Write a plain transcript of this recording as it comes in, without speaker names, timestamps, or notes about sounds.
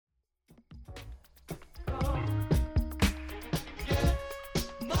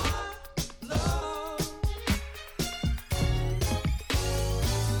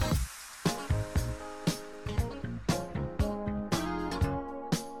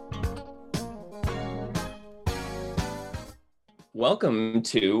Welcome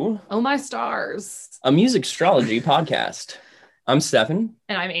to Oh My Stars. a music astrology podcast. I'm Stefan.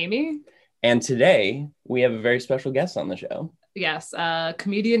 And I'm Amy. And today we have a very special guest on the show. Yes,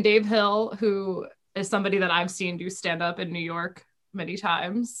 comedian Dave Hill, who is somebody that I've seen do stand-up in New York many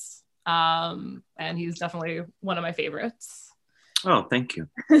times. And he's definitely one of my favorites. Oh, thank you.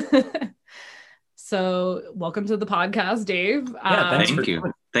 So welcome to the podcast, Dave. Thank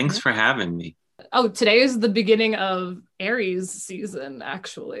you. Thanks for having me. Oh, today is the beginning of Aries season,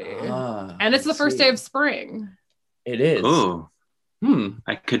 actually. And it's the first day of spring. It is. Oh,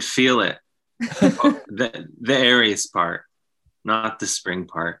 I could feel it. the Aries part, not the spring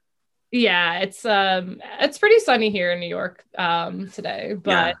part. Yeah, it's pretty sunny here in New York today,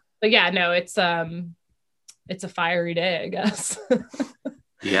 but yeah, no, it's a fiery day, I guess.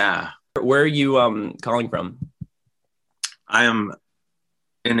 Yeah. Where are you calling from? I am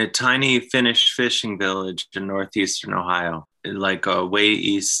in a tiny Finnish fishing village in northeastern Ohio, like way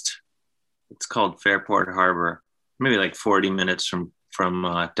east. It's called Fairport Harbor, maybe like 40 minutes from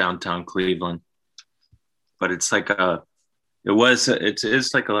downtown Cleveland. But it's like has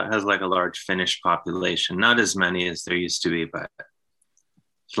like a large Finnish population. Not as many as there used to be, but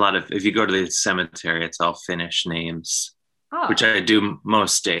it's a lot of. If you go to the cemetery, it's all Finnish names, which I do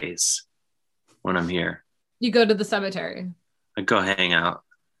most days when I'm here. You go to the cemetery. I go hang out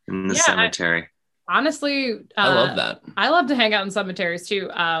in the cemetery. Honestly, I love that. I love to hang out in cemeteries too.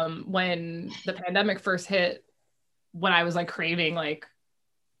 When the pandemic first hit, when I was like craving an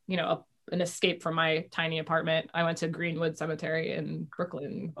escape from my tiny apartment, I went to Greenwood Cemetery in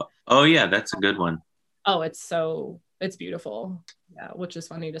Brooklyn. Oh yeah, that's a good one. Oh, it's beautiful. Yeah, which is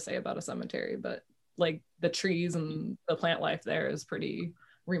funny to say about a cemetery, but like the trees and the plant life there is pretty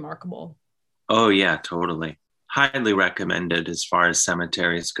remarkable. Oh yeah, totally. Highly recommended as far as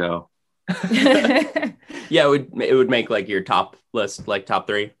cemeteries go. Yeah, it would make like your top list, like top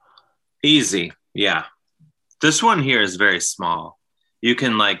 3. Easy. Yeah. This one here is very small. You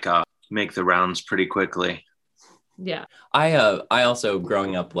can make the rounds pretty quickly. Yeah. I also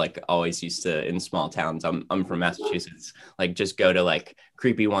growing up like always used to in small towns. I'm from Massachusetts. Like just go to like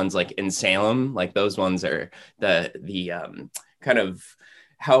creepy ones like in Salem. Like those ones are the kind of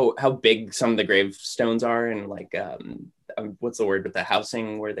how big some of the gravestones are and like what's the word with the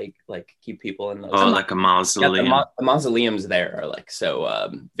housing where they like keep people in those. Oh, like a mausoleum. Yeah, the mausoleums there are like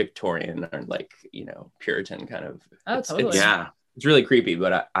so Victorian or like, Puritan kind of. Oh, totally. It's really creepy,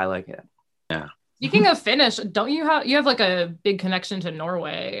 but I like it. Yeah. Speaking of Finnish, don't you have like a big connection to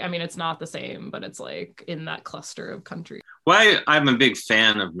Norway? I mean, it's not the same, but it's like in that cluster of countries. Well, I'm a big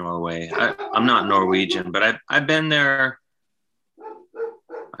fan of Norway. I'm not Norwegian, but I've been there,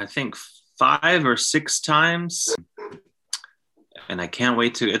 I think 5 or 6 times. And I can't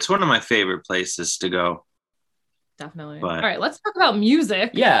wait to. It's one of my favorite places to go. Definitely. All right, let's talk about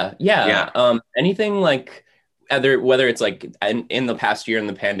music. Yeah. Anything like whether it's like in the past year in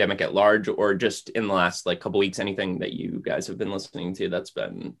the pandemic at large or just in the last like couple weeks, anything that you guys have been listening to that's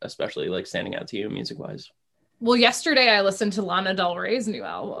been especially like standing out to you music wise? Well, yesterday I listened to Lana Del Rey's new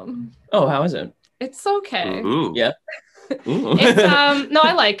album. Oh, how is it? It's okay. Ooh. Yeah. Ooh. It's no,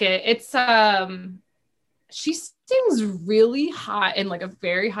 I like it. It's she sings really high in like a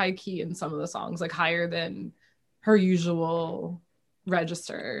very high key in some of the songs, like higher than her usual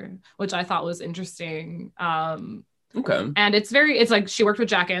register, which I thought was interesting. Okay. And it's like she worked with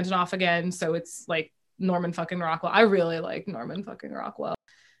Jack Antonoff again, so it's like Norman fucking Rockwell. I really like Norman fucking Rockwell.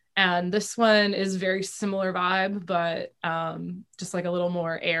 And this one is very similar vibe, but just like a little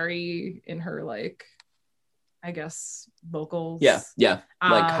more airy in her like, I guess, vocals. Yeah.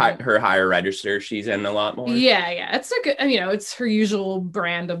 Like her higher register, she's in a lot more. Yeah. It's like it's her usual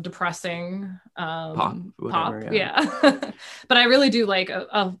brand of depressing pop. Yeah. But I really do like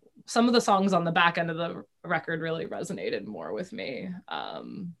some of the songs on the back end of the record really resonated more with me.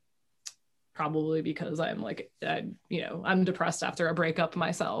 Probably because I'm like, I'm depressed after a breakup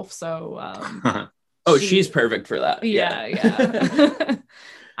myself. So she's perfect for that. Yeah.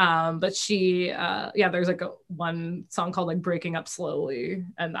 But she there's like one song called like Breaking Up Slowly,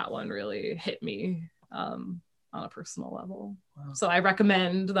 and that one really hit me on a personal level. Wow. So I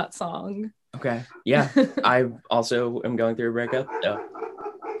recommend that song. Okay. Yeah. I also am going through a breakup, so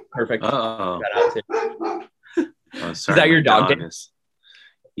perfect. Oh, sorry, is that your dog?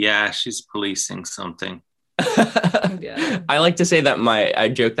 Yeah, she's policing something. Yeah. I like to say that I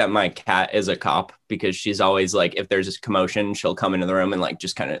joke that my cat is a cop because she's always like, if there's a commotion, she'll come into the room and like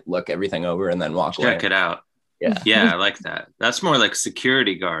just kind of look everything over and then walk away. Check it out. Yeah, I like that. That's more like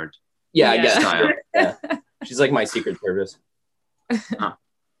security guard. Yeah, I guess. Style. Yeah. She's like my secret service. Huh.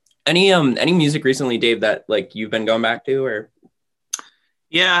 Any music recently, Dave, that like you've been going back to or?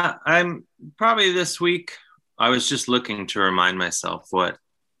 Yeah, I'm probably this week. I was just looking to remind myself what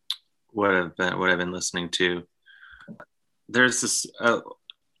I've been listening to. There's this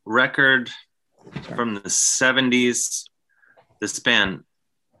record from the 70s. This band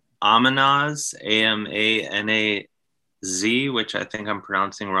Amanaz, Amanaz, which I think I'm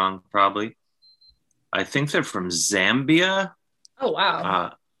pronouncing wrong, probably. I think they're from Zambia. Oh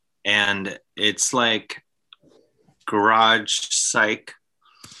wow. And it's like garage psych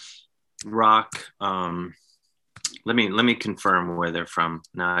rock. Let me confirm where they're from.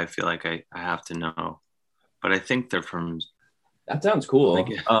 Now I feel like I have to know. But I think they're from. That sounds cool.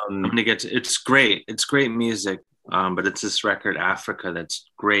 I'm gonna get to, it's great. It's great music. But it's this record Africa that's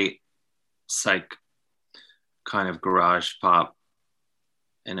great psych kind of garage pop.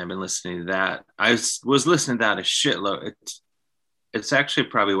 And I've been listening to that. I was listening to that a shitload. It's actually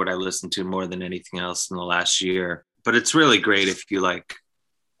probably what I listened to more than anything else in the last year. But it's really great if you like,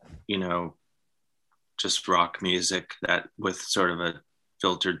 just rock music that with sort of a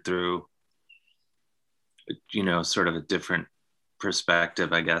filtered through, sort of a different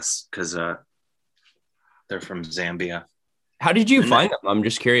perspective, I guess, because they're from Zambia. How did you find them? I'm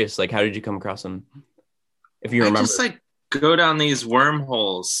just curious. Like, how did you come across them? If you remember. I just go down these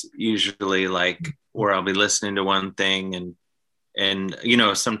wormholes usually, like where I'll be listening to one thing and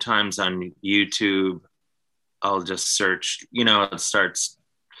sometimes on YouTube I'll just search, it starts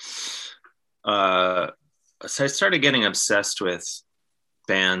so I started getting obsessed with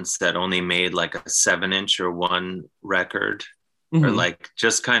bands that only made like a 7-inch or one record. Mm-hmm. Or like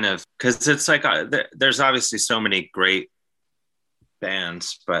just kind of, because it's like there's obviously so many great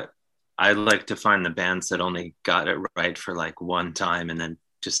bands, but I like to find the bands that only got it right for like one time and then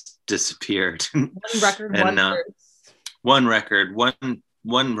just disappeared. One record, one record,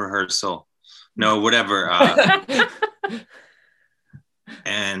 one rehearsal, no, whatever.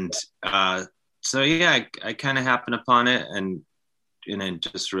 And so yeah, I kind of happened upon it and I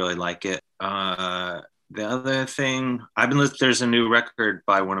just really like it. The other thing there's a new record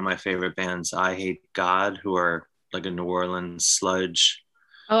by one of my favorite bands, I Hate God, who are like a New Orleans sludge.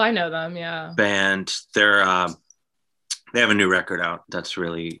 Oh, I know them. Yeah. Band. They have a new record out. That's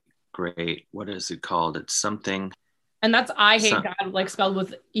really great. What is it called? It's something. And that's I Hate God, like spelled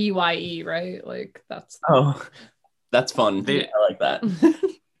with EYE, right? Like that's. Oh, that's fun. I like that.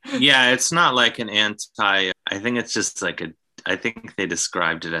 Yeah, it's not like an I think it's just like I think they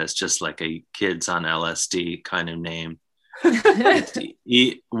described it as just like a kids on LSD kind of name.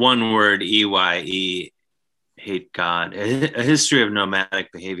 One word, EYE, Hate God, a history of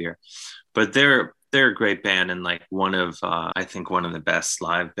nomadic behavior. But they're a great band and like I think one of the best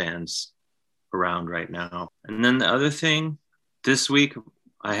live bands around right now. And then the other thing, this week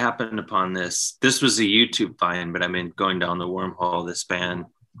I happened upon this. This was a YouTube find, but I've been going down the wormhole. This band,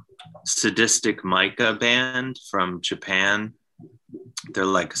 Sadistic Micah band from Japan. They're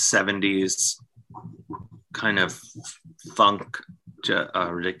like 70s kind of funk,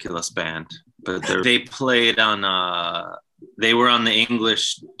 ridiculous band. But they played on, they were on the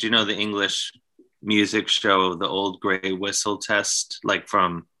English, do you know the English music show, The Old Grey Whistle Test?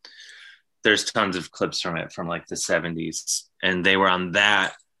 There's tons of clips from it from like the 70s. And they were on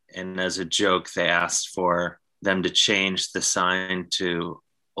that. And as a joke, they asked for them to change the sign to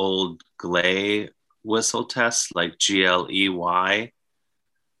Old Gley Whistle Test, like GLEY,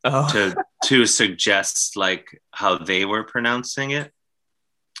 to suggest like how they were pronouncing it.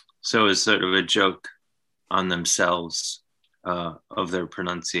 So it was sort of a joke on themselves of their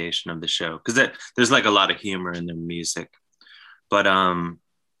pronunciation of the show, because there's like a lot of humor in their music. But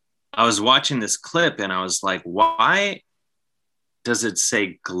I was watching this clip and I was like, why does it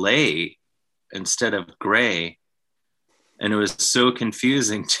say Gley instead of gray? And it was so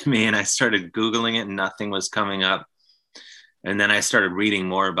confusing to me. And I started Googling it and nothing was coming up. And then I started reading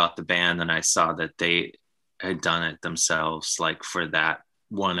more about the band and I saw that they had done it themselves, like for that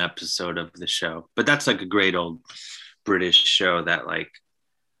one episode of the show. But that's like a great old British show that like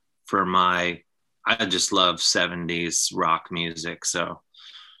I just love 70s rock music. So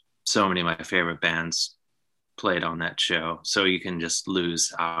many of my favorite bands played on that show. So you can just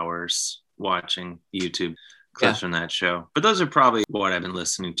lose hours watching YouTube clips from that show. But those are probably what I've been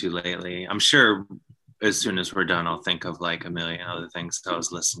listening to lately. I'm sure as soon as we're done, I'll think of like a million other things I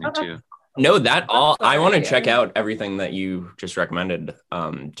was listening to. No, I want to check out everything that you just recommended,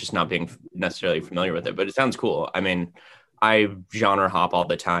 just not being necessarily familiar with it, but it sounds cool. I mean, I genre hop all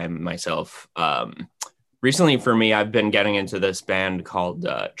the time myself. Recently for me, I've been getting into this band called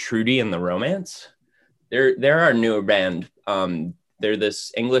Trudy and the Romance. They're our newer band. They're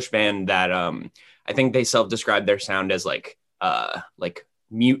this English band that I think they self-describe their sound as like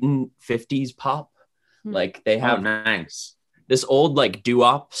mutant 50s pop. Like they have nice. this old like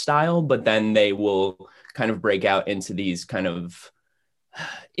doo-wop style, but then they will kind of break out into these kind of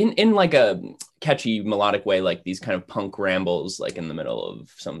in like a catchy melodic way, like these kind of punk rambles like in the middle of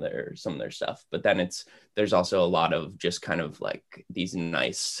some of their stuff. But then there's also a lot of just kind of like these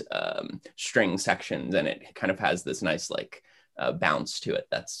nice string sections, and it kind of has this nice like bounce to it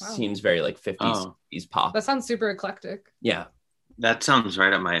that seems very like 50s pop. That sounds super eclectic. Yeah, that sounds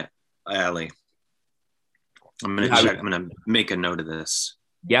right up my alley. I'm gonna make a note of this.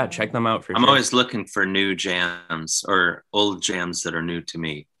 Yeah, check them out for I'm sure. always looking for new jams or old jams that are new to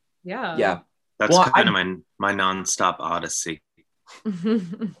me. Yeah. That's kind of my nonstop odyssey.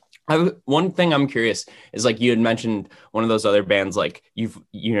 One thing I'm curious is, like, you had mentioned one of those other bands, like you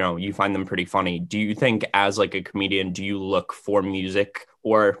find them pretty funny. Do you think as like a comedian, do you look for music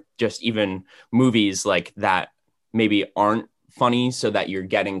or just even movies like that maybe aren't funny so that you're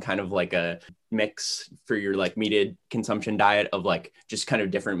getting kind of like a mix for your like media consumption diet of like just kind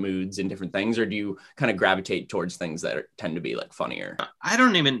of different moods and different things, or do you kind of gravitate towards things that tend to be like funnier? I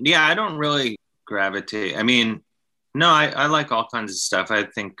don't really gravitate. I mean, no, I like all kinds of stuff. I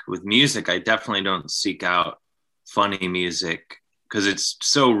think with music, I definitely don't seek out funny music because it's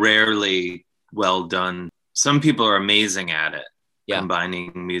so rarely well done. Some people are amazing at it,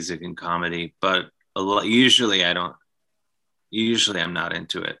 combining music and comedy, but usually I'm not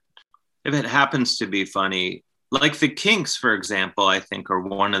into it. If it happens to be funny, like the Kinks, for example, I think are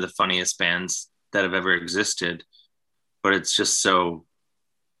one of the funniest bands that have ever existed, but it's just so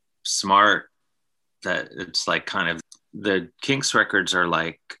smart that it's like kind of, the Kinks records are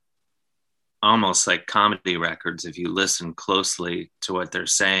like almost like comedy records if you listen closely to what they're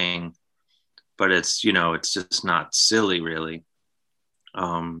saying, but it's, it's just not silly really.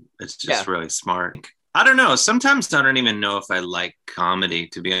 It's just really smart. I don't know. Sometimes I don't even know if I like comedy,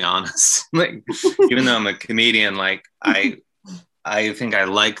 to be honest. Like, even though I'm a comedian, like I think I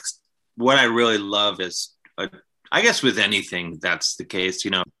like, what I really love is, I guess with anything that's the case,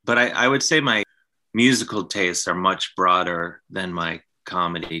 but I would say my musical tastes are much broader than my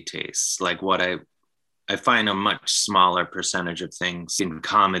comedy tastes. Like what I find a much smaller percentage of things in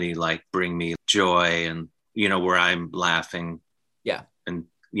comedy, like bring me joy and, where I'm laughing. Yeah. And,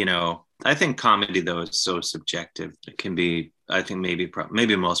 I think comedy, though, is so subjective. It can be, I think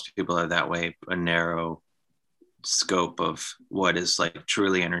maybe most people are that way, a narrow scope of what is like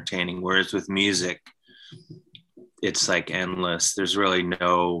truly entertaining. Whereas with music, it's like endless. There's really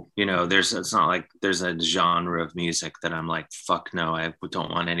no, it's not like there's a genre of music that I'm like, fuck no, I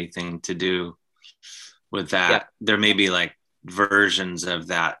don't want anything to do with that. Yeah. There may be like versions of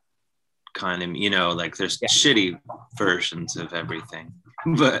that kind of, like there's shitty versions of everything.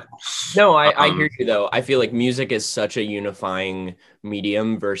 But no, I hear you though. I feel like music is such a unifying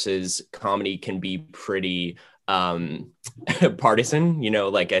medium versus comedy can be pretty partisan,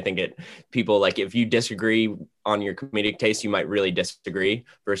 like I think people like if you disagree on your comedic taste, you might really disagree,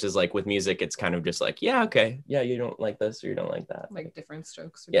 versus like with music it's kind of just like, yeah, okay, yeah, you don't like this or you don't like that, like different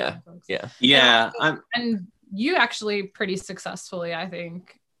strokes for yeah folks. Yeah. And you actually pretty successfully, I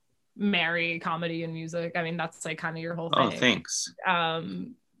think, marry comedy and music. I mean, that's like kind of your whole thing. Oh, thanks.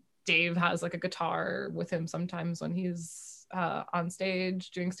 Dave has like a guitar with him sometimes when he's on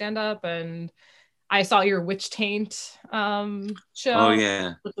stage doing stand-up, and I saw your Witch Taint show. Oh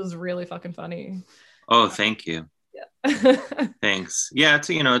yeah, which was really fucking funny. Oh, thank you. Yeah. Thanks. Yeah,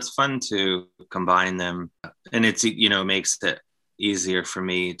 it's fun to combine them, and it's makes it easier for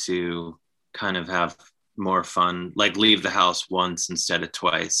me to kind of have more fun, like leave the house once instead of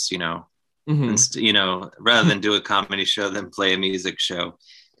twice, Mm-hmm. Rather than do a comedy show then play a music show,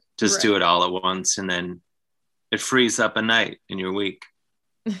 just do it all at once, and then it frees up a night in your week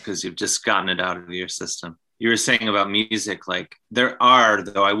because you've just gotten it out of your system. You were saying about music, like there are,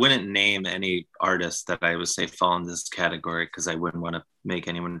 though I wouldn't name any artists that I would say fall in this category because I wouldn't want to make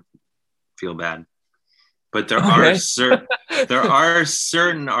anyone feel bad. But there are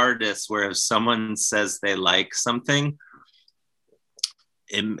certain artists where if someone says they like something,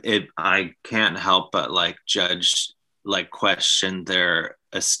 I can't help but like judge, like question their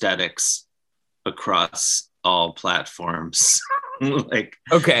aesthetics across all platforms. Like,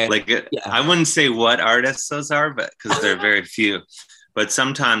 okay, like I wouldn't say what artists those are, but because they're very few. But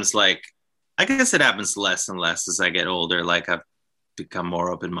sometimes, like, I guess it happens less and less as I get older. Like I've become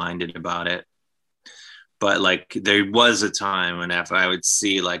more open-minded about it. But like there was a time when if I would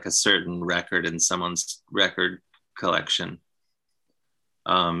see like a certain record in someone's record collection,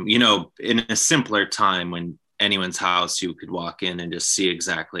 in a simpler time when anyone's house you could walk in and just see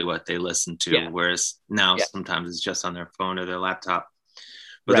exactly what they listen to, whereas now sometimes it's just on their phone or their laptop.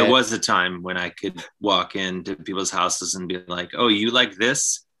 But Right. there was a time when I could walk into people's houses and be like, "Oh, you like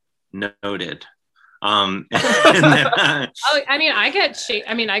this? Noted." And then, Oh, I mean, I get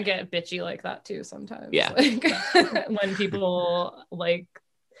bitchy like that too sometimes. Yeah. Like when people like,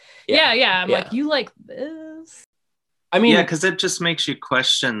 yeah. I'm Yeah. like, you like this? I mean, yeah, because it just makes you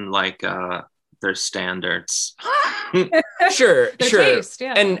question like their standards. sure. Their taste,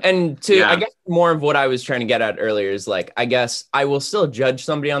 yeah. And to, Yeah. I guess more of what I was trying to get at earlier is like, I guess I will still judge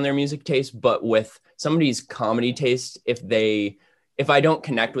somebody on their music taste, but with somebody's comedy taste, if I don't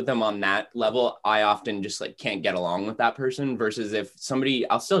connect with them on that level, I often just like can't get along with that person, versus if somebody,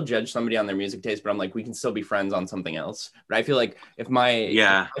 I'll still judge somebody on their music taste, but I'm like, we can still be friends on something else. But I feel like if my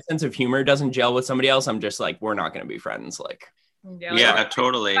sense of humor doesn't gel with somebody else, I'm just like, we're not going to be friends. Like, Like,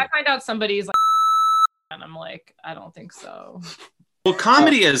 totally. I find out somebody's like, and I'm like, I don't think so. Well,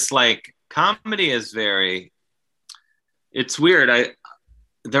 comedy is very, it's weird. I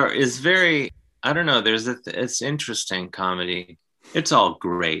don't know. It's interesting comedy. It's all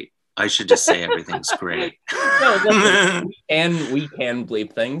great. I should just say everything's great. And we can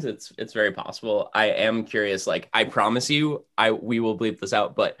bleep things. It's very possible. I am curious. Like, I promise you, we will bleep this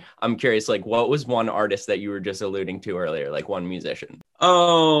out. But I'm curious. Like, what was one artist that you were just alluding to earlier? Like one musician.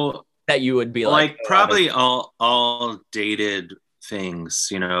 Oh, that you would be like oh, probably all dated things.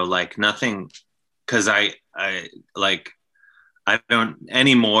 You know, like nothing. Because I don't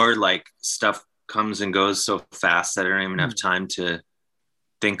anymore. Like stuff comes and goes so fast that I don't even have time to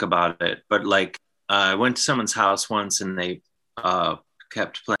think about it. But like I went to someone's house once and they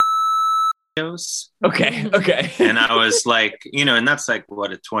kept playing shows. Okay. And I was like, you know, and that's like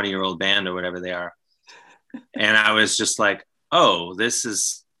what a 20-year-old band or whatever they are. And I was just like, oh,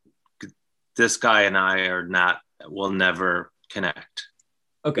 this guy and I will never connect.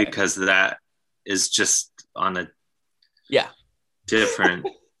 Okay. Because that is just on a different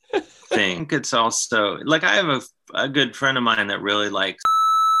thing. It's also like I have a good friend of mine that really likes,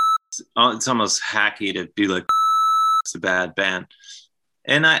 it's almost hacky to be like, it's a bad band.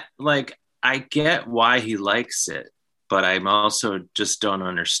 And I get why he likes it, but I'm also just don't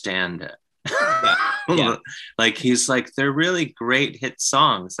understand it. Yeah. Like he's like, they're really great hit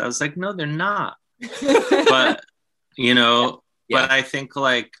songs. I was like, no, they're not. But you know, but I think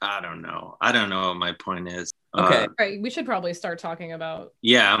like, I don't know what my point is. Okay. Right. We should probably start talking about.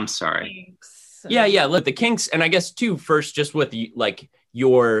 Yeah, I'm sorry. Kinks Yeah. Look, the Kinks, and I guess too, first, just with like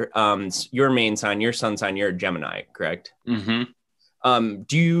your main sign, your sun sign, you're a Gemini, correct? Mm-hmm.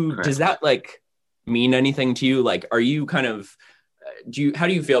 Does that like mean anything to you? Like, are you kind of, how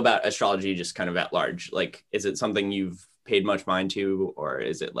do you feel about astrology just kind of at large? Like, is it something you've paid much mind to, or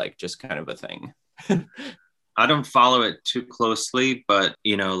is it like just kind of a thing? I don't follow it too closely, but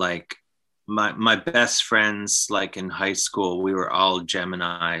you know, like my best friends, like in high school, we were all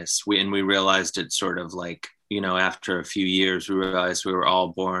Geminis. We realized it sort of like, you know, after a few years, we realized we were all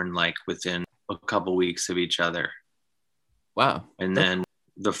born like within a couple weeks of each other. Wow. And then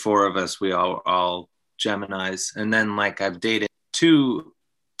the four of us, we all Geminis. And then like I've dated two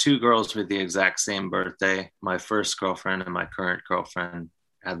girls with the exact same birthday. My first girlfriend and my current girlfriend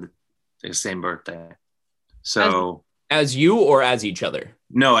had the same birthday. So as you or as each other?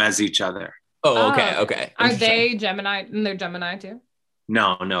 No, as each other. Oh, okay. Are they Gemini? And they're Gemini too?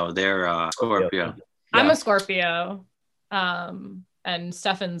 No, they're Scorpio. Yeah. I'm a Scorpio, and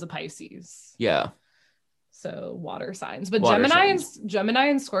Stefan's a Pisces. Yeah. So water signs, but Gemini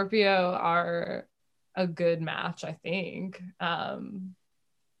and Scorpio are a good match, I think.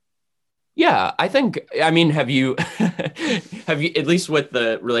 Yeah, I think, I mean, have you, at least with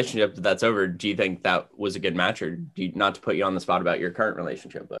the relationship that's over, do you think that was a good match, or not to put you on the spot about your current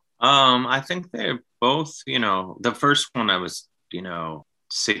relationship? But I think they're both, you know, the first one I was, you know,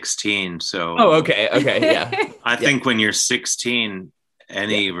 16. So. Oh, okay. Yeah. I think when you're 16,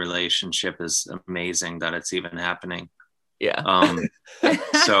 any relationship is amazing that it's even happening. Yeah.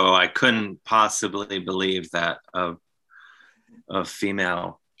 So I couldn't possibly believe that a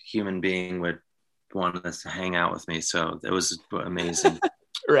female human being would want us to hang out with me. So it was amazing.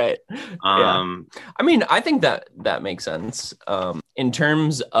 Right. I mean, I think that makes sense. In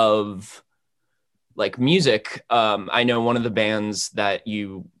terms of like music, I know one of the bands that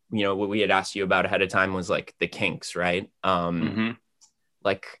you know, what we had asked you about ahead of time was like the Kinks, right?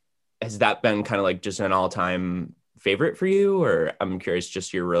 Like, has that been kind of like just an all-time favorite for you, or I'm curious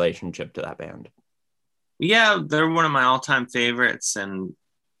just your relationship to that band? Yeah, they're one of my all-time favorites, and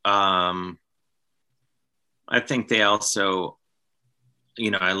I think they also,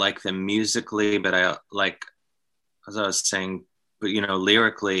 you know, I like them musically, but I like, as I was saying, but you know,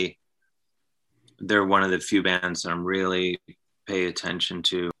 lyrically, they're one of the few bands that I'm really pay attention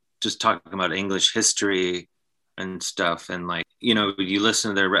to, just talking about English history and stuff. And like, you know, you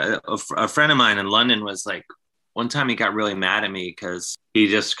listen to a friend of mine in London was like, one time he got really mad at me because he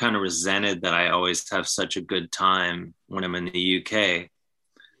just kind of resented that I always have such a good time when I'm in the UK.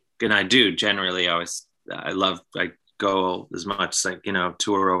 And I do generally always, I go as much, like, you know,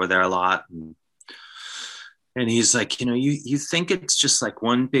 tour over there a lot. And he's like, you know, you think it's just like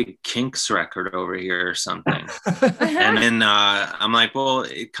one big Kinks record over here or something. And then I'm like, well,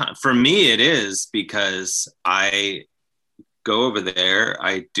 for me it is, because I go over there,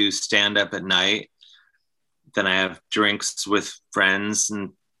 I do stand up at night, then I have drinks with friends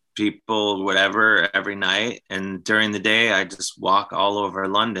and people, whatever, every night. And during the day, I just walk all over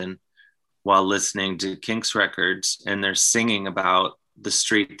London while listening to Kinks records. And they're singing about the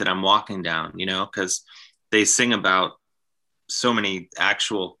street that I'm walking down, you know, because they sing about so many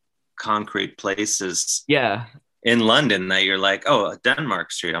actual concrete places in London that you're like, oh,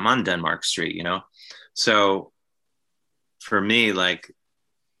 Denmark Street, I'm on Denmark Street, you know? So for me, like,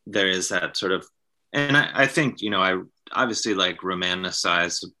 there is that sort of, and I think, you know, I obviously like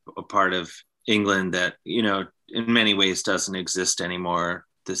romanticize a part of England that, you know, in many ways doesn't exist anymore.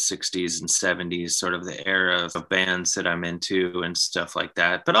 The 60s and 70s, sort of the era of bands that I'm into and stuff like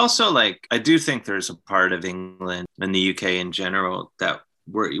that. But also, like, I do think there's a part of England and the UK in general that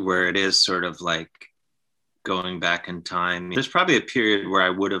where it is sort of like going back in time. There's probably a period where I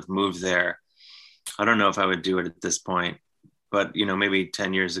would have moved there. I don't know if I would do it at this point, but, you know, maybe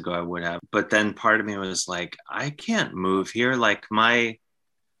 10 years ago I would have. But then part of me was like, I can't move here. Like, my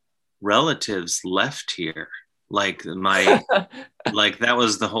relatives left here. Like, like, that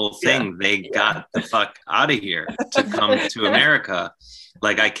was the whole thing. They got the fuck out of here to come to America.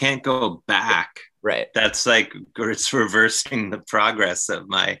 Like, I can't go back. Right. That's like, it's reversing the progress of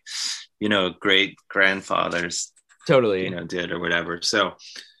my, you know, great grandfathers. Totally. You know, did or whatever. So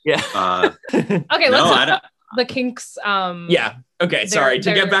yeah. Okay, let's the Kinks. Yeah. Okay. Sorry.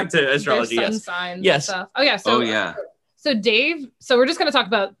 To get back to astrology. Sun Yes. signs. Yes. And stuff. Oh yeah. So So Dave. So we're just gonna talk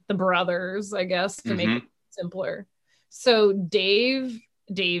about the brothers, I guess, to make it simpler. So Dave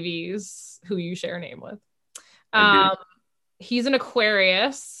Davies, who you share a name with, he's an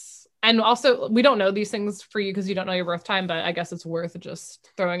Aquarius, and also we don't know these things for you because you don't know your birth time, but I guess it's worth just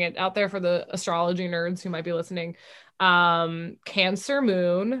throwing it out there for the astrology nerds who might be listening. Cancer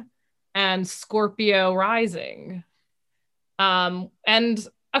moon and Scorpio rising. And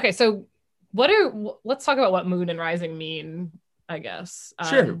okay, so let's talk about what moon and rising mean, I guess.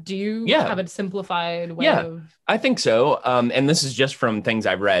 Sure. Do you have a simplified way of... I think so. And this is just from things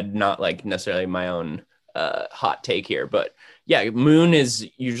I've read, not like necessarily my own hot take here, but yeah, moon is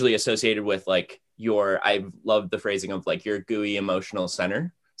usually associated with like I love the phrasing of like your gooey emotional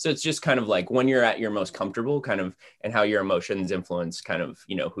center. So it's just kind of like when you're at your most comfortable kind of, and how your emotions influence kind of,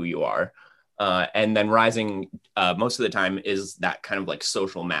 you know, who you are. And then rising most of the time is that kind of like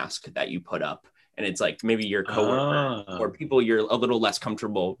social mask that you put up. And it's like maybe your coworker or people you're a little less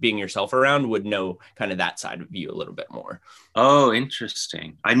comfortable being yourself around would know kind of that side of you a little bit more. Oh,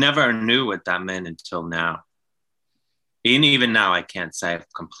 interesting. I never knew what that meant until now. And even now, I can't say I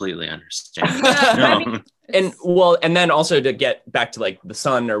completely understand. No. And then also to get back to like the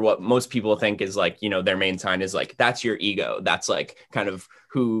sun, or what most people think is like, you know, their main sign is like, that's your ego. That's like kind of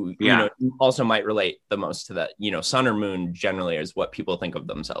who, you know, also might relate the most to that, you know, sun or moon generally is what people think of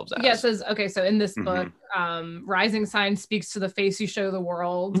themselves as. Yeah, it says, okay, so in this book, rising sign speaks to the face you show the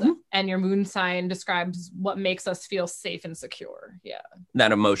world, and your moon sign describes what makes us feel safe and secure. Yeah.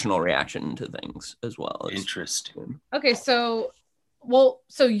 That emotional reaction to things as well. Interesting. Okay, so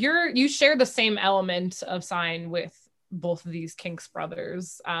you share the same element of sign with both of these Kinks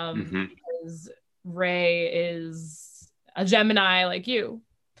brothers, because Ray is a Gemini like you,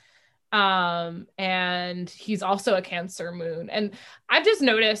 and he's also a Cancer moon. And I've just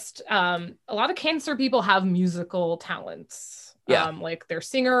noticed a lot of Cancer people have musical talents, like they're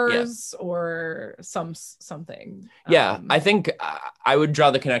singers or something. I think I would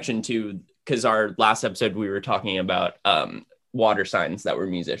draw the connection to, because our last episode we were talking about water signs that were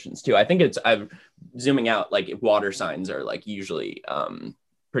musicians too. I think I'm zooming out, like water signs are like usually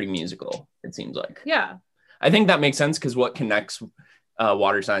pretty musical, it seems like. Yeah, I think that makes sense, because what connects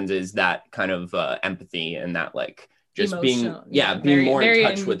water signs is that kind of empathy and that like just being more in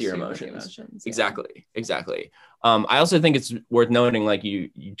touch with your emotions. Exactly. I also think it's worth noting, like you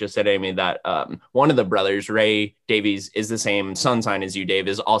just said, Amy, that one of the brothers, Ray Davies, is the same sun sign as you. Dave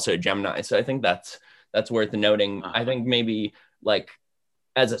is also Gemini, so I think that's worth noting. I think maybe like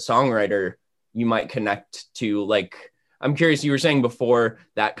as a songwriter, you might connect to, like, I'm curious, you were saying before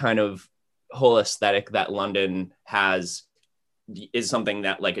that kind of whole aesthetic that London has is something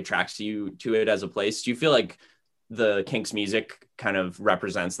that like attracts you to it as a place. Do you feel like the Kinks music kind of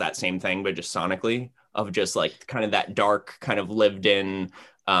represents that same thing, but just sonically, of just like kind of that dark, kind of lived in,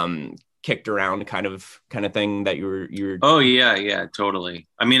 kicked around kind of thing that you were? Oh yeah, totally.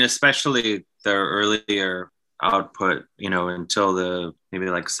 I mean, especially their earlier output, until the maybe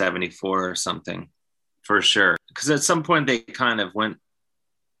like 74 or something, for sure. Because at some point they kind of went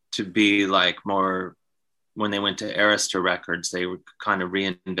to be like more, when they went to Arista Records, they were kind of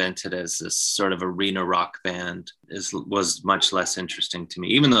reinvented as this sort of arena rock band. Was much less interesting to me,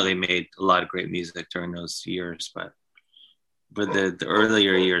 even though they made a lot of great music during those years. But the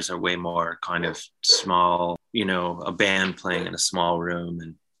earlier years are way more kind of small, a band playing in a small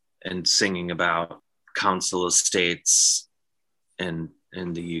room and singing about council estates in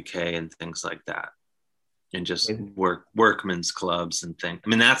the UK and things like that. And just workmen's clubs and things. I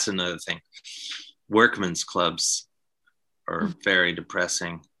mean, that's another thing. Workmen's clubs are very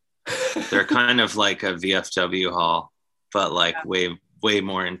depressing. They're kind of like a VFW hall, but like way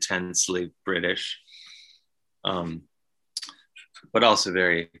more intensely British. But also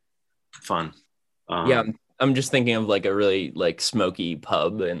very fun. I'm just thinking of like a really like smoky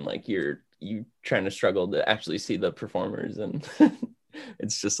pub, and like you trying to struggle to actually see the performers, and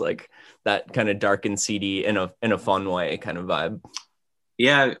it's just like that kind of dark and seedy in a fun way kind of vibe.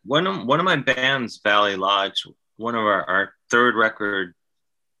 Yeah, one of my bands, Valley Lodge, one of our third record,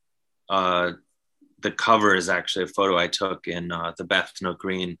 the cover is actually a photo I took in the Bethnal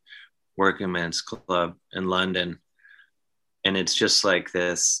Green Working Men's Club in London. And it's just like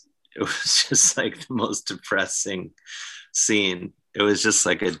this. It was just like the most depressing scene. It was just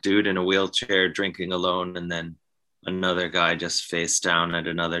like a dude in a wheelchair drinking alone, and then another guy just face down at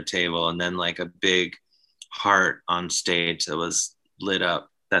another table, and then like a big heart on stage that was lit up.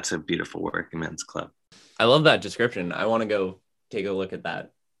 That's a beautiful Working Men's Club. I love that description. I want to go take a look at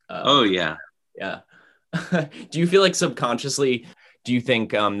that. Oh yeah. Do you feel like subconsciously, do you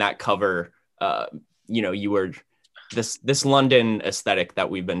think that cover, you were this London aesthetic that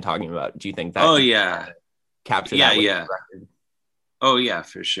we've been talking about, do you think that captured that with the record? Oh yeah,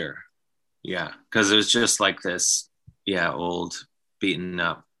 for sure. Yeah, because it was just like this old beaten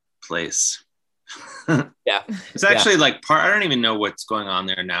up place. It's actually like I don't even know what's going on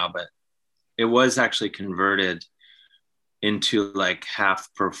there now, but it was actually converted into like half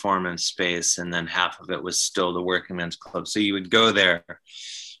performance space, and then half of it was still the Working Men's Club. So you would go there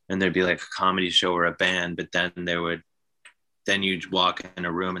and there'd be like a comedy show or a band, but then you'd walk in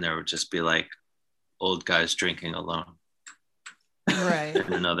a room and there would just be like old guys drinking alone. Right.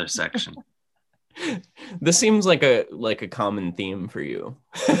 In another section. This seems like a common theme for you.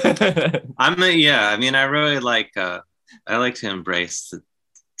 I mean, I really like I like to embrace the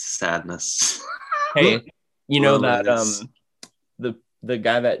sadness. Hey, that the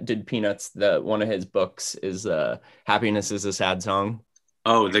guy that did Peanuts, one of his books is Happiness is a Sad Song.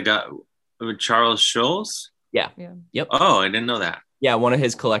 Oh, the guy Charles Schulz? Yeah. Yep. Oh, I didn't know that. Yeah, one of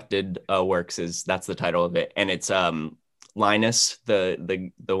his collected works that's the title of it, and it's Linus,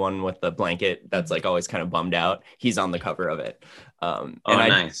 the one with the blanket that's like always kind of bummed out. He's on the cover of it.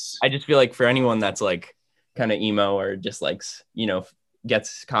 Nice. I just feel like for anyone that's like kind of emo or just like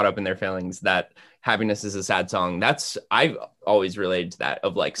gets caught up in their feelings, that Happiness is a Sad Song. I've always related to that,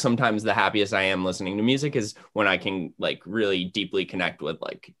 of like sometimes the happiest I am listening to music is when I can like really deeply connect with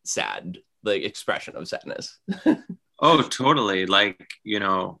like the expression of sadness. Oh, totally. Like,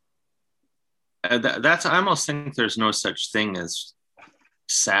 that's, I almost think there's no such thing as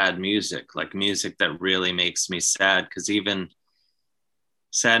sad music, like music that really makes me sad, because even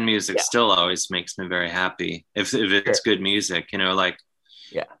sad music still always makes me very happy if it's good music, like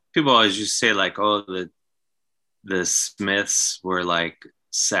people always used to say like, oh, the Smiths were like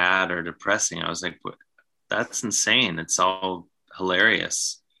sad or depressing. I was like, that's insane. It's all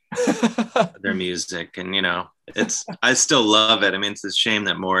hilarious. Their music, and I still love it. I mean, it's a shame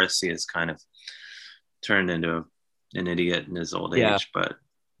that Morrissey has kind of turned into an idiot in his old age, but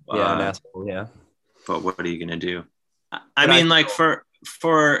an asshole, but what are you gonna do? I mean, like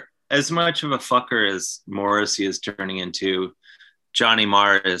for as much of a fucker as Morrissey is turning into, Johnny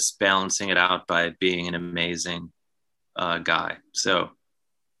Marr is balancing it out by being an amazing guy. So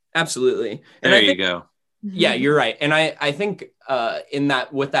absolutely, and there you go. Yeah, you're right. And I think in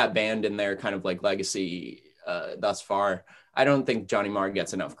that, with that band and their kind of like legacy thus far, I don't think Johnny Marr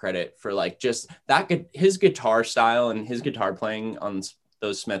gets enough credit for like just that. His guitar style and his guitar playing on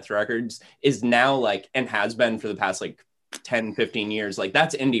those Smith records is now like, and has been for the past like 10, 15 years, like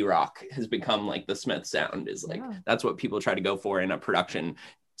that's indie rock has become like the Smith sound is like, that's what people try to go for in a production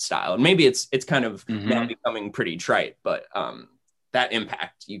style. And maybe it's kind of now Mhm. becoming pretty trite, but that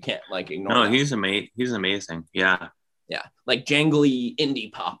impact you can't like ignore. No, that. he's amazing. Yeah. Yeah, like jangly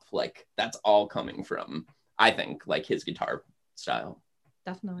indie pop, like that's all coming from, I think, like his guitar style.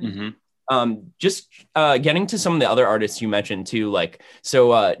 Definitely. hmm Just getting to some of the other artists you mentioned too, like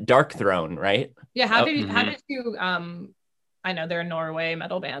so Dark Throne, right? Yeah. How did Mhm. you I know they're a Norway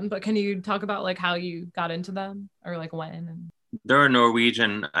metal band, but can you talk about like how you got into them or like when? And They're a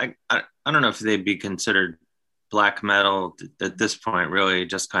Norwegian. I don't know if they'd be considered black metal at this point, really,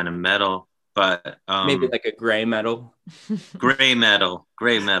 just kind of metal, but Maybe like a gray metal. gray metal,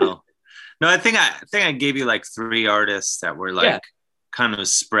 gray metal. No, I think I gave you like three artists that were like Yeah. kind of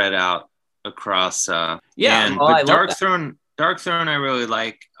spread out across Yeah, and well, I but love that. Dark Throne I really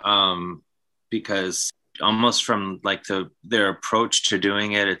like because almost from like their approach to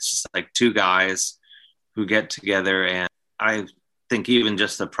doing it, it's just like two guys who get together, and I think even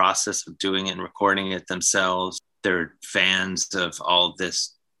just the process of doing it and recording it themselves, they're fans of all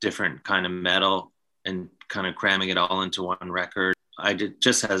this different kind of metal and kind of cramming it all into one record. I did,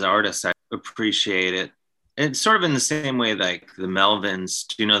 just as artists, I appreciate it. It's sort of in the same way like the Melvins.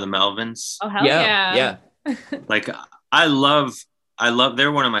 Do you know the Melvins? oh hell Yeah, yeah. yeah. Like I love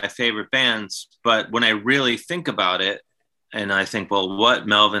they're one of my favorite bands, but when I really think about it and I think, well, what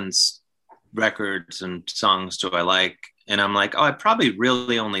Melvins records and songs do I like? And I'm like, oh, I probably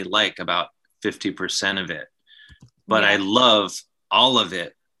really only like about 50% of it, but I Yeah. love all of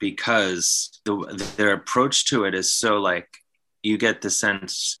it because their approach to it is so like you get the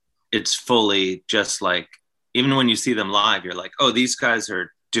sense it's fully just like, even when you see them live, you're like, oh, these guys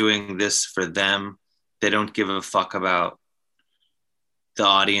are doing this for them. They don't give a fuck about the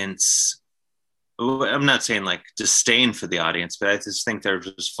audience. I'm not saying like disdain for the audience, but I just think they're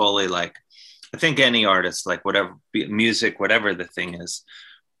just fully like, I think any artist, like whatever music, whatever the thing is,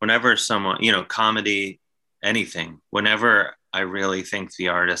 whenever someone, comedy, anything, whenever I really think the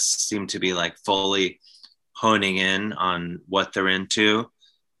artists seem to be like fully honing in on what they're into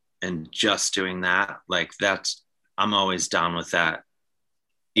and just doing that, like I'm always down with that.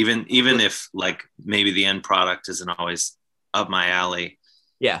 Even if like maybe the end product isn't always up my alley.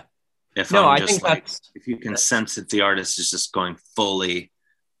 Yeah. If No, I'm I just think like, if you can sense that the artist is just going fully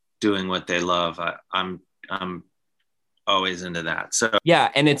doing what they love, I'm always into that. So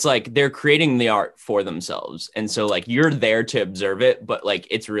yeah, and it's like they're creating the art for themselves. And so like you're there to observe it, but like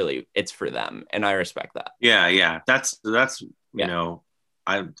it's for them. And I respect that. yeah, that's Yeah.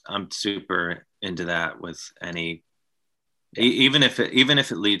 I'm super into that with any, even if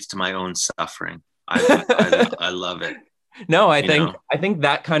it leads to my own suffering. I love it. No, I You think know? I think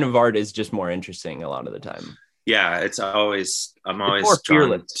that kind of art is just more interesting a lot of the time. Yeah, I'm It's always more drawn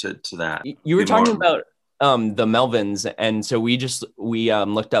fearless. to that. You were Be more. talking about the Melvins, and so we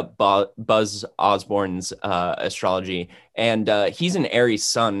looked up Buzz Osborne's astrology, and he's an Aries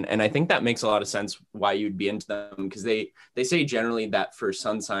sun, and I think that makes a lot of sense why you'd be into them, because they say generally that for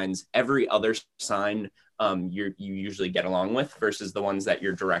sun signs, every other sign you usually get along with, versus the ones that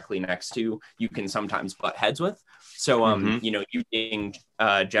you're directly next to you can sometimes butt heads with. So Mhm. you being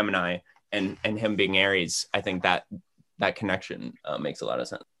Gemini and him being Aries, I think that connection makes a lot of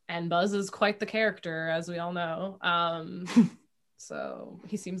sense. And Buzz is quite the character, as we all know. So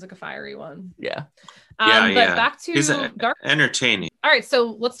he seems like a fiery one. Yeah. But back He's to Dark. entertaining. All right,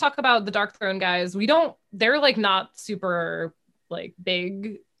 so let's talk about the Dark Throne guys. They're like not super like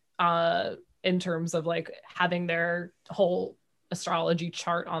big in terms of like having their whole astrology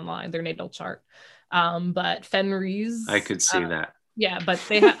chart online, their natal chart. But Fenris, I could see that. yeah, but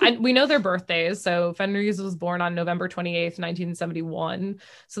we know their birthdays. So Fenris was born on November 28th, 1971.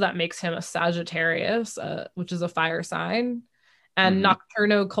 So that makes him a Sagittarius, which is a fire sign. And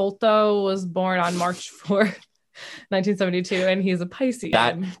Nocturno Colto was born on March 4th, 1972, and he's a Pisces.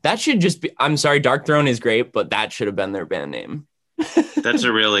 That should just be, I'm sorry, Dark Throne is great, but that should have been their band name. That's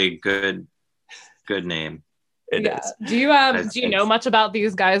a really good name. It is. Do you know much about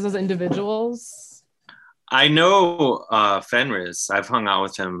these guys as individuals? I know Fenris. I've hung out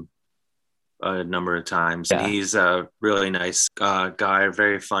with him a number of times. Yeah. And he's a really nice guy,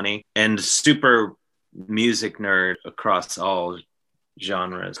 very funny, and super music nerd across all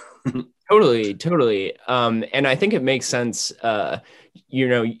genres. Totally. And I think it makes sense,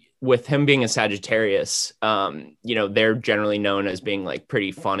 with him being a Sagittarius, they're generally known as being like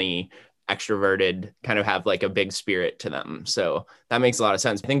pretty funny, extroverted, kind of have like a big spirit to them. So that makes a lot of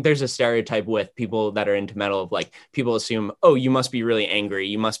sense. I think there's a stereotype with people that are into metal of like, people assume, oh, you must be really angry,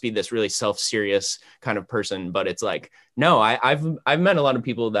 you must be this really self-serious kind of person. But it's like, no, I've met a lot of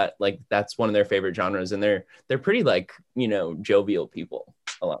people that like that's one of their favorite genres, and they're pretty like, jovial people.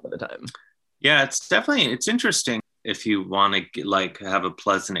 a lot of the time. Yeah, it's interesting if you want to like have a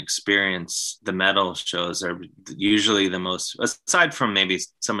pleasant experience. The metal shows are usually the most, aside from maybe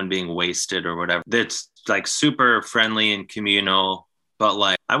someone being wasted or whatever, that's like super friendly and communal. But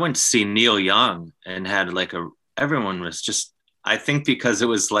like I went to see Neil Young and had like everyone was just, I think because it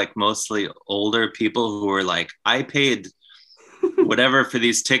was like mostly older people who were like, I paid whatever for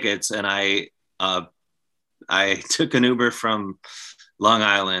these tickets, and I took an Uber from Long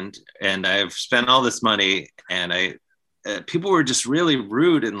Island, and I've spent all this money, and people were just really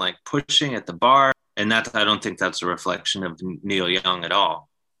rude and like pushing at the bar. And I don't think that's a reflection of Neil Young at all.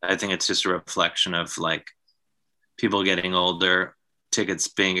 I think it's just a reflection of like people getting older, tickets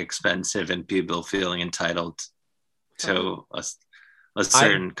being expensive, and people feeling entitled to a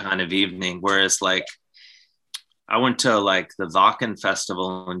certain kind of evening. Whereas like I went to like the Wacken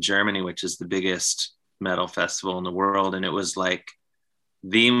Festival in Germany, which is the biggest metal festival in the world. And it was like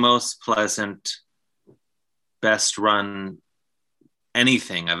the most pleasant, best run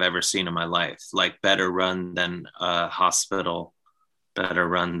anything I've ever seen in my life. Like better run than a hospital, better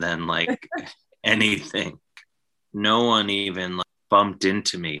run than like anything. No one even like bumped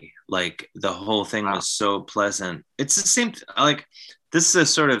into me. Like the whole thing was so pleasant. It's the same, like this is a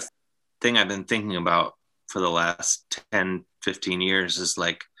sort of thing I've been thinking about for the last 10, 15 years is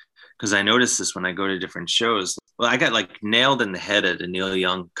like, because I noticed this when I go to different shows. Well, I got like nailed in the head at a Neil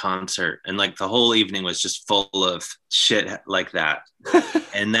Young concert, and like the whole evening was just full of shit like that.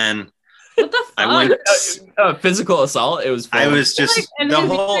 And then what the fuck? I went physical assault. It was fun. I was just like, and the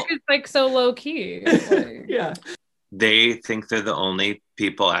his whole music is like so low key. Like, yeah. They think they're the only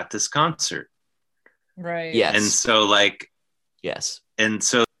people at this concert. right. Yes. And so like yes. And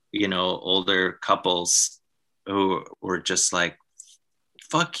so, you know, older couples who were just like,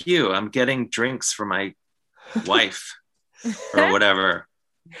 fuck you, I'm getting drinks for my wife or whatever.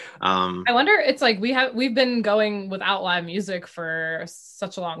 I wonder, it's like we've been going without live music for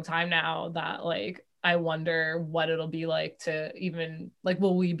such a long time now that like I wonder what it'll be like to even like,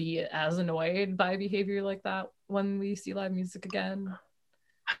 will we be as annoyed by behavior like that when we see live music again?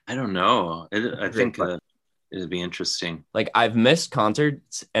 I don't know. I think it'd be interesting. Like I've missed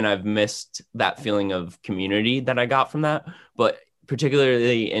concerts and I've missed that feeling of community that I got from that. But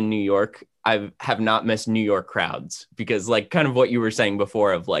particularly in New York, I have not missed New York crowds because like kind of what you were saying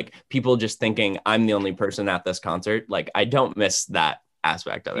before of like people just thinking I'm the only person at this concert. Like I don't miss that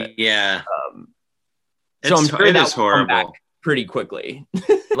aspect of it. Yeah. So I'm sure it that is will come back horrible. pretty quickly.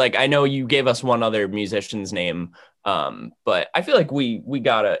 Like I know you gave us one other musician's name, but I feel like we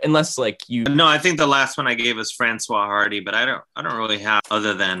gotta, unless like you. No, I think the last one I gave was Francois Hardy, but I don't really have,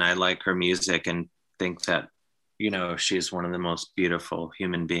 other than I like her music and think that, you know, she's one of the most beautiful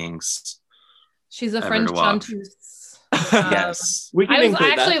human beings. She's a ever French to watch. chanteuse. Yes. I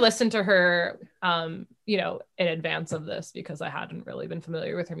actually listened to her, you know, in advance of this because I hadn't really been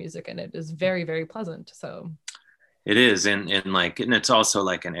familiar with her music, and it is very, very pleasant. So it is, and like, and it's also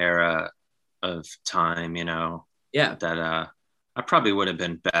like an era of time, you know. Yeah. That I probably would have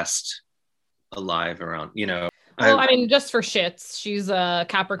been best alive around, you know. Well, I mean, just for shits, she's a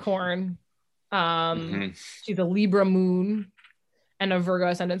Capricorn. She's a Libra moon and a Virgo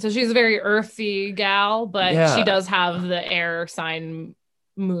ascendant. So she's a very earthy gal, but she does have the air sign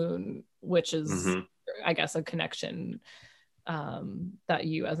moon, which is, I guess, a connection that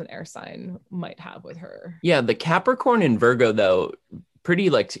you as an air sign might have with her. Yeah, the Capricorn and Virgo, though, pretty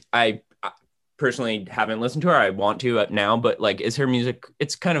like I personally haven't listened to her. I want to now, but like, is her music?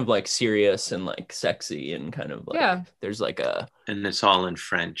 It's kind of like serious and like sexy and kind of like there's like a, and it's all in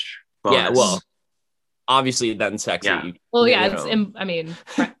French. Bonus. Yeah, well, obviously then sexy. Yeah. Well, yeah, it's I mean,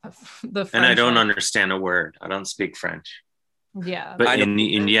 the French, and I don't understand a word. I don't speak French. Yeah, but and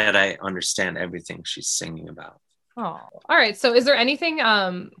yet I understand everything she's singing about. Oh, all right. So, is there anything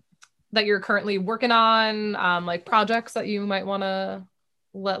that you're currently working on, like projects that you might want to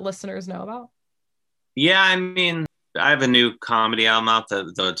let listeners know about? Yeah, I mean, I have a new comedy album out,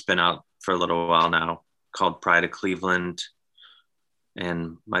 though it's been out for a little while now, called Pride of Cleveland.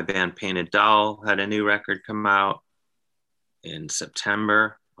 And my band Painted Doll had a new record come out in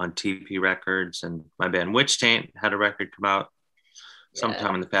September on TP Records. And my band Witch Taint had a record come out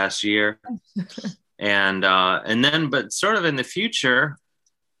sometime in the past year. And then, but sort of in the future,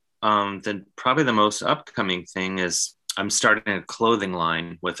 then probably the most upcoming thing is I'm starting a clothing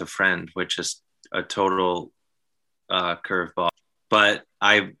line with a friend, which is a total curveball. But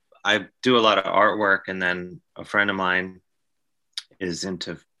I do a lot of artwork, and then a friend of mine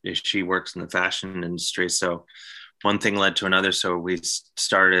she works in the fashion industry. So one thing led to another. So we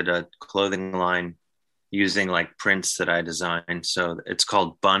started a clothing line using like prints that I designed. So it's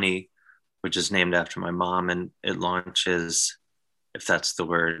called Bunny, which is named after my mom, and it launches, if that's the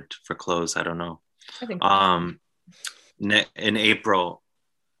word for clothes, I don't know. I think In April.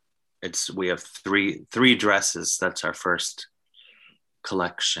 We have three dresses. That's our first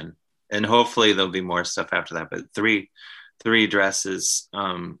collection, and hopefully there'll be more stuff after that. But three dresses,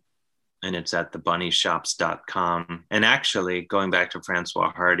 and it's at thebunnyshops.com. And actually, going back to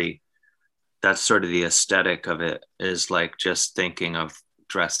Francois Hardy, that's sort of the aesthetic of it, is like just thinking of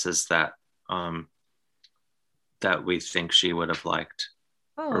dresses that that we think she would have liked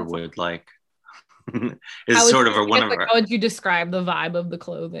or would like. Is sort of one of our. How would you describe the vibe of the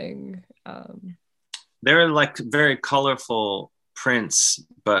clothing? They're like very colorful prints,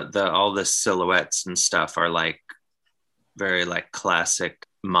 but all the silhouettes and stuff are like very like classic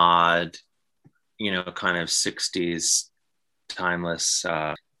mod, kind of 60s timeless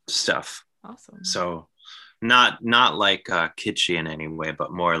stuff. Awesome. So not like kitschy in any way,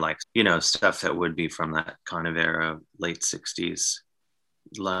 but more like stuff that would be from that kind of era, late 60s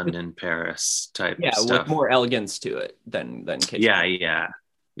London, Paris type stuff. With more elegance to it than kitchen.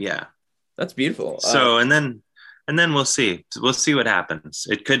 Yeah. That's beautiful. So and then we'll see what happens.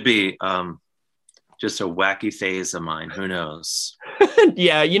 It could be just a wacky phase of mine. Who knows?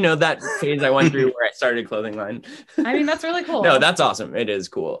 Yeah, that phase I went through where I started a clothing line. I mean, that's really cool. No, that's awesome. It is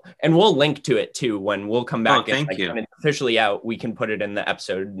cool. And we'll link to it too when we'll come back and when it's officially out. We can put it in the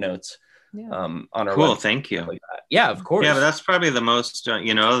episode notes. Yeah. On our cool. website. Thank you. Like yeah, of course. Yeah, but that's probably the most.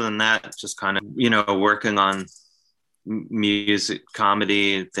 Other than that, just kind of working on music,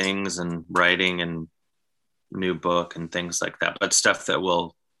 comedy things, and writing and new book and things like that. But stuff that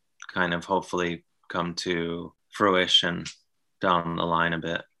will kind of hopefully come to fruition down the line a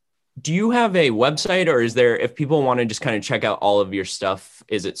bit. Do you have a website, or is there, if people want to just kind of check out all of your stuff,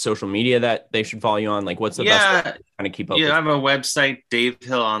 is it social media that they should follow you on? Like, what's the best way to kind of keep up? Yeah, I have a website,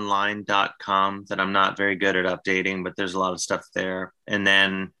 davehillonline.com, that I'm not very good at updating, but there's a lot of stuff there. And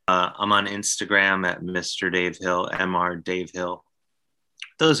then I'm on Instagram at Mr. Dave Hill, Mr. Dave Hill.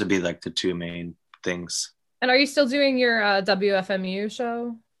 Those would be like the two main things. And are you still doing your WFMU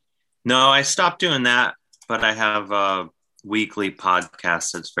show? No, I stopped doing that, but I have a weekly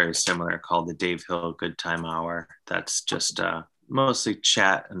podcast that's very similar called the Dave Hill Good Time Hour. That's just mostly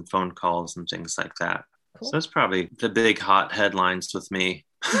chat and phone calls and things like that. Cool. So that's probably the big hot headlines with me.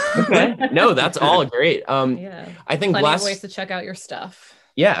 Okay. No, that's all great. Yeah. I think plenty of ways to check out your stuff.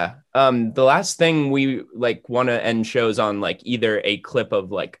 Yeah. The last thing we like want to end shows on, like either a clip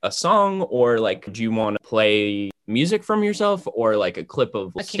of like a song, or like, do you want to play music from yourself, or like a clip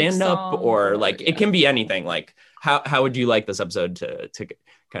of stand up, or like it can be anything. Like how would you like this episode to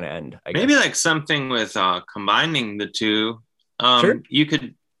kind of end? I guess? Maybe like something with combining the two. Sure. You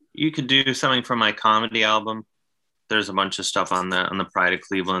could do something from my comedy album. There's a bunch of stuff on the Pride of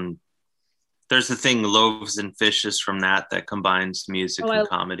Cleveland. There's the thing Loaves and Fishes from that combines music and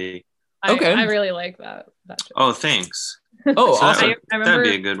comedy. I really like that. Oh, thanks. Oh, so awesome. That'd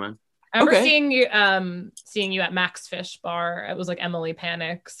be a good one. I remember seeing you at Max Fish Bar. It was like Emily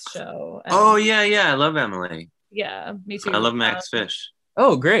Panic's show. Oh yeah, I love Emily. Yeah, me too. I love Max Fish.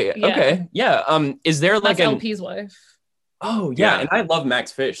 Oh, great. Yeah. Okay. Yeah. Is there like an LP's wife? Oh yeah, and I love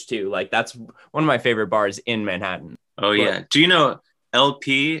Max Fish too. Like that's one of my favorite bars in Manhattan. Oh yeah. Do you know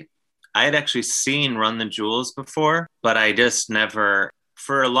LP? I had actually seen Run the Jewels before, but I just never,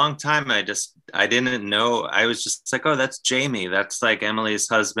 for a long time, I didn't know. I was just like, oh, that's Jamie. That's like Emily's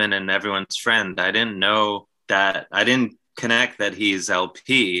husband and everyone's friend. I didn't know that. I didn't connect that he's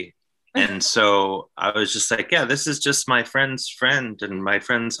LP. And so I was just like, yeah, this is just my friend's friend and my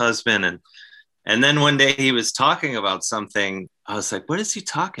friend's husband. And then one day he was talking about something. I was like, what is he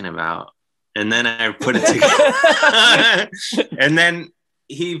talking about? And then I put it together. And then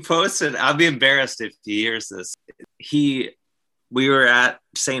he posted, I'll be embarrassed if he hears this. We were at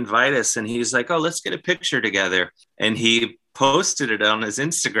St. Vitus and he's like, oh, let's get a picture together. And he posted it on his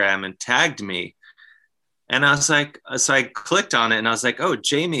Instagram and tagged me. And I was like, so I clicked on it and I was like, oh,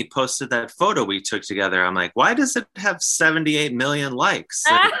 Jamie posted that photo we took together. I'm like, why does it have 78 million likes?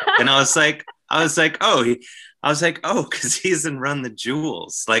 And I was like, because he's in Run the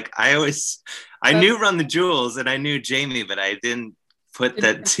Jewels. Like I knew Run the Jewels and I knew Jamie, but I didn't put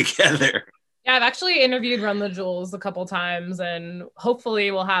that together. Yeah, I've actually interviewed Run the Jewels a couple times, and hopefully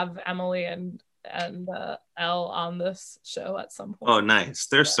we'll have Emily and Elle on this show at some point. Oh, nice.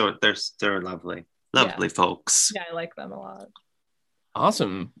 They're lovely folks. Yeah, I like them a lot.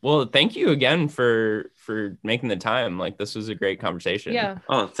 Awesome. Well, thank you again for making the time. Like this was a great conversation. Yeah.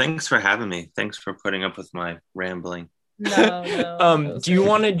 Oh, thanks for having me. Thanks for putting up with my rambling. No. Do you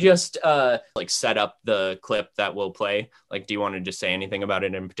want to just like set up the clip that we'll play? Like, do you want to just say anything about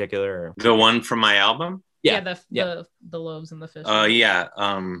it in particular? Or? The one from my album? Yeah, the loaves and the fish.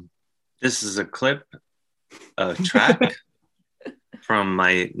 This is a clip, a track from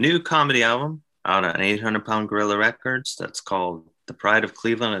my new comedy album out on 800 Pound Gorilla Records. That's called The Pride of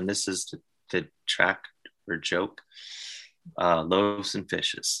Cleveland, and this is the track or joke, Loaves and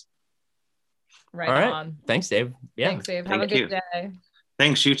Fishes. Right, all right. on. Thanks, Dave. Yeah. Thanks, Dave. Have a good day.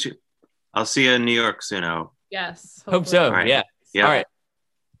 Thanks, you too. I'll see you in New York soon. Yes. Hope so. All right. Yeah. Yeah. All right.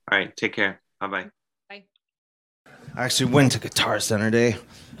 All right. Take care. Bye-bye. Bye. I actually went to Guitar Center Day.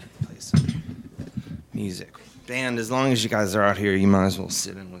 Play some music. Band, as long as you guys are out here, you might as well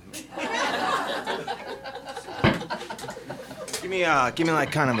sit in with me. Give me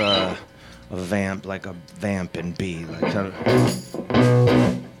like kind of a vamp, like a vamp in B. Like kind of...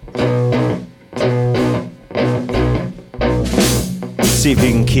 See if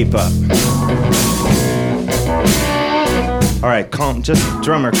you can keep up. All right,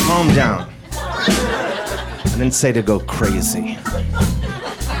 drummer, calm down. I didn't say to go crazy.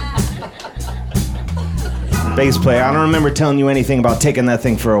 Bass player, I don't remember telling you anything about taking that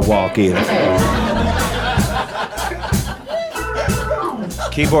thing for a walk either.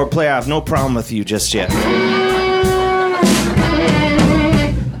 Keyboard player, I have no problem with you just yet. I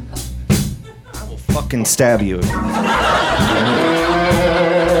will fucking stab you.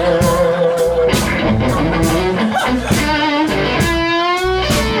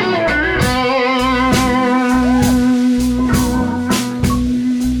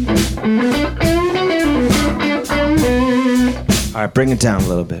 All right, bring it down a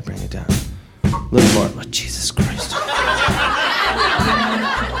little bit. Bring it down. A little more. Oh, Jesus Christ. All right.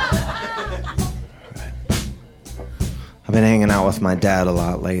 I've been hanging out with my dad a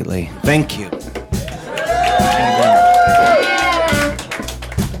lot lately. Thank you.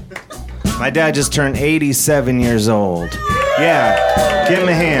 My dad just turned 87 years old. Yeah, give him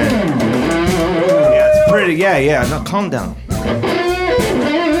a hand. Yeah, it's pretty. Yeah. No, calm down.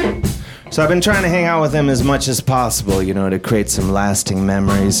 So I've been trying to hang out with him as much as possible, you know, to create some lasting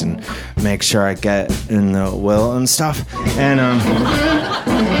memories and make sure I get in the will and stuff. And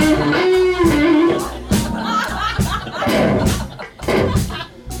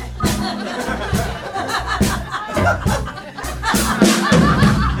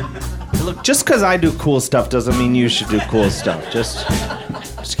look, just because I do cool stuff doesn't mean you should do cool stuff. Just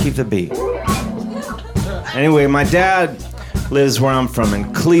keep the beat. Anyway, my dad lives where I'm from,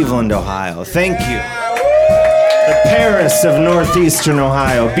 in Cleveland, Ohio. Thank you. The Paris of northeastern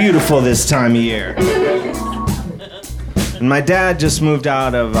Ohio. Beautiful this time of year. And my dad just moved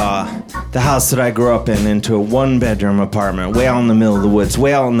out of the house that I grew up in into a one-bedroom apartment way out in the middle of the woods,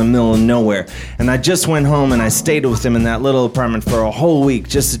 way out in the middle of nowhere. And I just went home and I stayed with him in that little apartment for a whole week,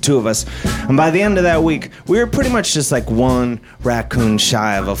 just the two of us. And by the end of that week, we were pretty much just like one raccoon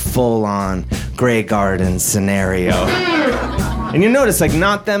shy of a full-on Grey Garden scenario. And you notice, like,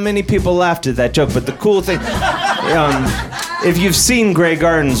 not that many people laughed at that joke, but the cool thing, if you've seen Grey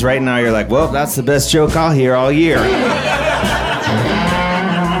Gardens right now, you're like, well, that's the best joke I'll hear all year.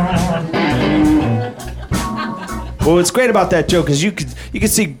 Well, what's great about that joke is you could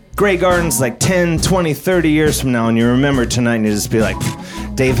see Grey Gardens like 10, 20, 30 years from now, and you remember tonight, and you just be like,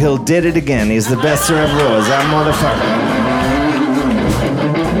 Dave Hill did it again. He's the best there ever was. That motherfucker.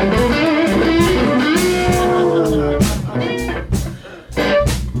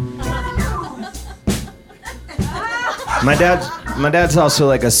 My dad's also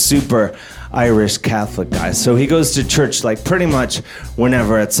like a super Irish Catholic guy, so he goes to church like pretty much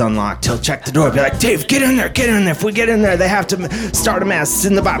whenever it's unlocked. He'll check the door, be like, Dave, get in there. If we get in there, they have to start a mass. It's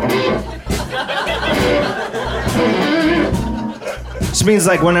in the Bible. Which means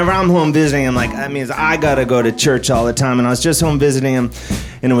like whenever I'm home visiting him, like that means I gotta go to church all the time. And I was just home visiting him,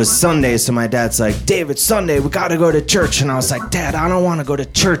 and it was Sunday, so my dad's like, Dave, it's Sunday, we gotta go to church. And I was like, Dad, I don't want to go to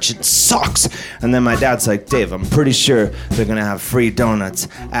church, it sucks. And then my dad's like, Dave, I'm pretty sure they're gonna have free donuts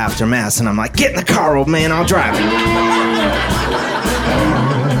after mass. And I'm like, get in the car, old man, I'll drive.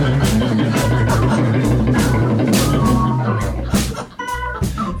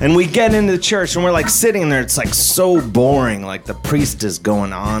 And we get into the church and we're like sitting there. It's like so boring. Like the priest is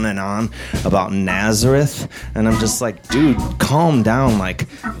going on and on about Nazareth. And I'm just like, dude, calm down. Like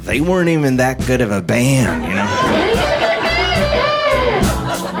they weren't even that good of a band, you know?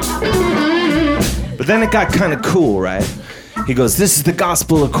 But then it got kind of cool, right? He goes, this is the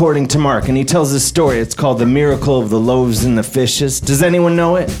gospel according to Mark. And he tells this story. It's called The Miracle of the Loaves and the Fishes. Does anyone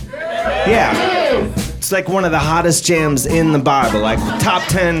know it? Yeah. It's like one of the hottest jams in the Bible, like top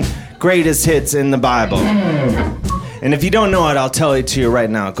 10 greatest hits in the Bible. And if you don't know it, I'll tell it to you right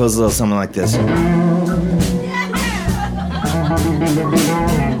now. It goes a little something like this.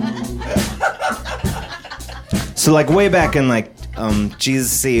 So like way back in like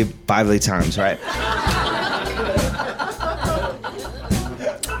Jesus Saved Bible Times, right?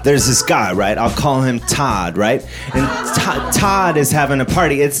 There's this guy, right? I'll call him Todd, right? And Todd is having a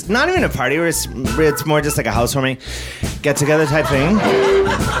party. It's not even a party. It's more just like a housewarming, get-together type thing.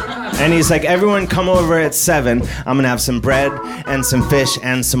 And he's like, everyone come over at 7. I'm going to have some bread and some fish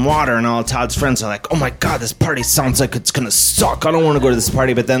and some water. And all Todd's friends are like, oh my God, this party sounds like it's going to suck. I don't want to go to this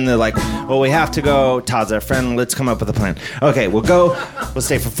party. But then they're like, well, we have to go. Todd's our friend. Let's come up with a plan. Okay, we'll go. We'll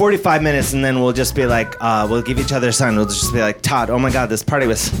stay for 45 minutes. And then we'll just be like, we'll give each other a sign. We'll just be like, Todd, oh my God, this party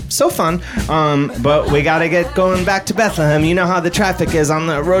was so fun. But we got to get going back to Bethlehem. You know how the traffic is on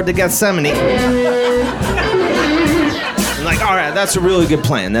the road to Gethsemane. Like, all right, that's a really good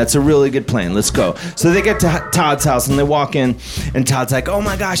plan. Let's go. So they get to Todd's house and they walk in and Todd's like, oh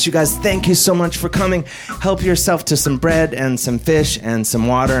my gosh, you guys, thank you so much for coming. Help yourself to some bread and some fish and some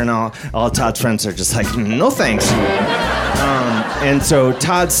water. And all Todd's friends are just like, no thanks. And so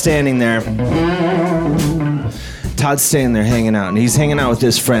Todd's standing there hanging out. And he's hanging out with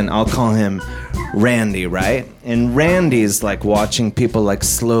his friend. I'll call him Randy, right? And Randy's like watching people like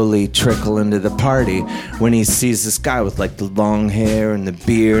slowly trickle into the party when he sees this guy with like the long hair and the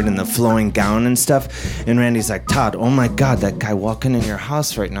beard and the flowing gown and stuff. And Randy's like, Todd, oh my God, that guy walking in your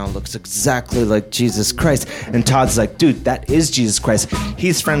house right now looks exactly like Jesus Christ. And Todd's like, dude, that is Jesus Christ.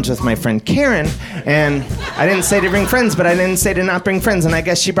 He's friends with my friend Karen. And I didn't say to bring friends, but I didn't say to not bring friends. And I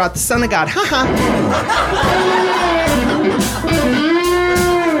guess she brought the Son of God. Ha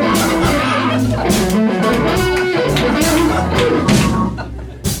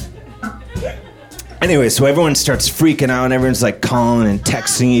Anyway, so everyone starts freaking out and everyone's like calling and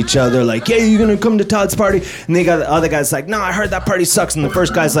texting each other like, yeah, you gonna come to Todd's party? And they got the other guy's like, no, I heard that party sucks. And the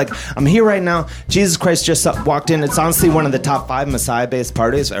first guy's like, I'm here right now. Jesus Christ just walked in. It's honestly one of the top 5 Messiah-based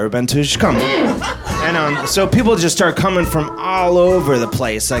parties I've ever been to. You should come. And so people just start coming from all over the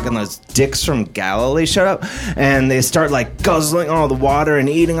place, like, and those dicks from Galilee showed up, and they start like guzzling all the water and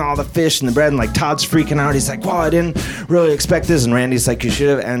eating all the fish and the bread, and like Todd's freaking out. He's like, well, I didn't really expect this. And Randy's like, you should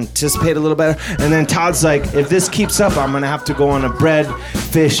have anticipated a little better. And then Todd's like, if this keeps up, I'm gonna have to go on a bread,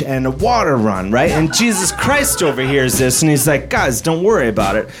 fish, and a water run, right? And Jesus Christ overhears this, and he's like, guys, don't worry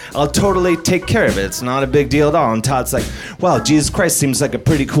about it. I'll totally take care of it. It's not a big deal at all. And Todd's like, wow, Jesus Christ seems like a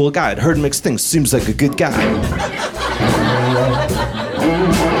pretty cool guy. I'd heard mixed things. Seems like a good guy.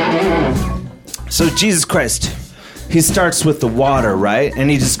 So Jesus Christ, he starts with the water, right? And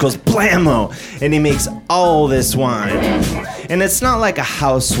he just goes blammo, and he makes all this wine. And it's not like a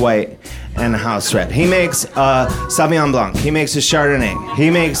house white and a house red. He makes a Sauvignon Blanc. He makes a Chardonnay. He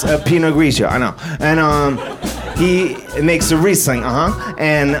makes a Pinot Grigio. I know. And he makes a Riesling.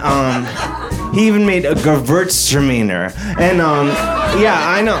 And he even made a Gewürztraminer. And yeah,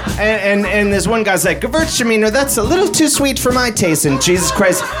 I know. And this one guy's like, Gewürztraminer, that's a little too sweet for my taste. And Jesus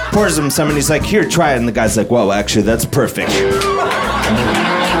Christ pours him some, and he's like, here, try it. And the guy's like, well, actually, that's perfect.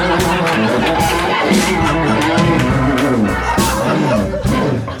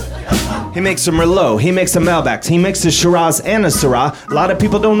 He makes a Merlot. He makes a Malbec. He makes a Shiraz and a Syrah. A lot of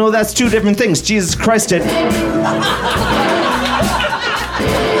people don't know that's 2 different things. Jesus Christ did.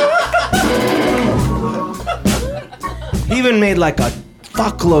 He even made like a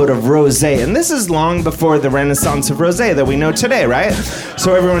fuckload of rosé, and this is long before the renaissance of rosé that we know today, right?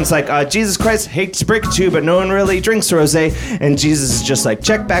 So everyone's like, Jesus Christ, hate to break it to you, but no one really drinks rosé. And Jesus is just like,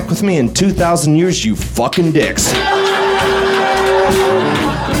 check back with me in 2,000 years, you fucking dicks.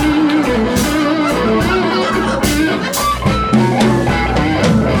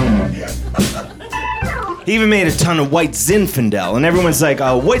 He even made a ton of white Zinfandel, and everyone's like,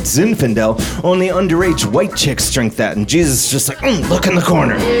 white Zinfandel? Only underage white chicks drink that. And Jesus is just like, look in the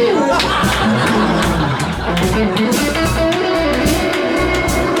corner.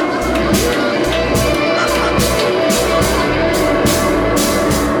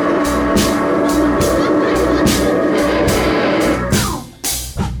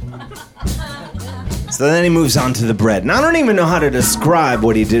 So then he moves on to the bread. And I don't even know how to describe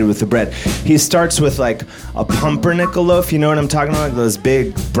what he did with the bread. He starts with like a pumpernickel loaf, you know what I'm talking about? Like those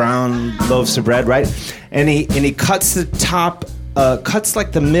big brown loaves of bread, right? And he cuts the top, cuts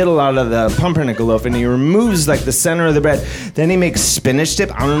like the middle out of the pumpernickel loaf, and he removes like the center of the bread. Then he makes spinach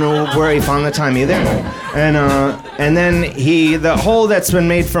dip. I don't know where he found the time either. And then the hole that's been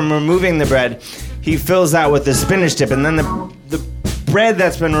made from removing the bread, he fills that with the spinach dip, and then the bread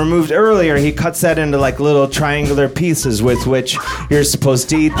that's been removed earlier, he cuts that into like little triangular pieces with which you're supposed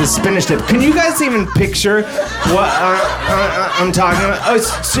to eat the spinach dip. Can you guys even picture what I'm talking about? Oh,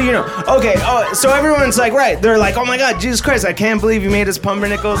 so you know, okay, so everyone's like, right, they're like, oh my God, Jesus Christ, I can't believe you made us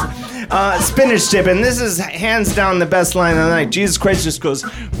pumpernickels spinach dip. And this is hands down the best line of the night. Jesus Christ just goes,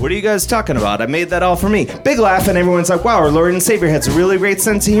 what are you guys talking about? I made that all for me. Big laugh, and everyone's like, wow, our Lord and Savior has a really great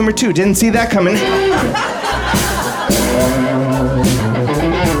sense of humor too. Didn't see that coming.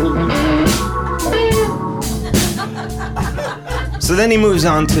 So then he moves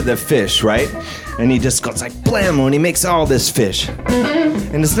on to the fish, right? And he just goes like blammo, and he makes all this fish.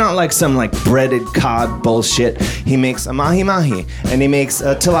 And it's not like some like breaded cod bullshit. He makes a mahi-mahi, and he makes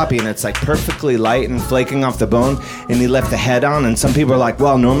a tilapia, and it's like perfectly light and flaking off the bone, and he left the head on, and some people are like,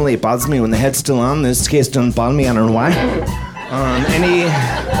 well, normally it bothers me when the head's still on. In this case, it doesn't bother me, I don't know why. And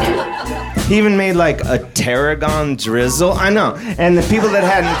he even made like a tarragon drizzle. I know. And the people that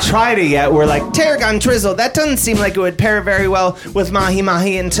hadn't tried it yet were like, tarragon drizzle, that doesn't seem like it would pair very well with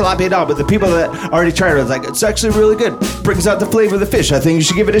mahi-mahi and tilapia at all. But the people that already tried it was like, it's actually really good. Brings out the flavor of the fish. I think you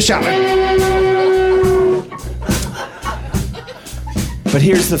should give it a shot. But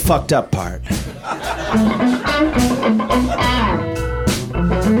here's the fucked up part.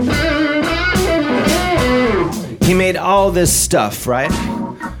 He made all this stuff, right?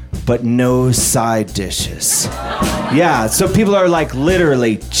 But no side dishes. Yeah, so people are like,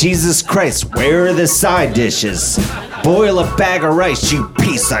 literally, Jesus Christ, where are the side dishes? Boil a bag of rice, you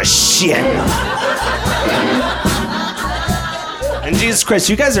piece of shit. And Jesus Christ,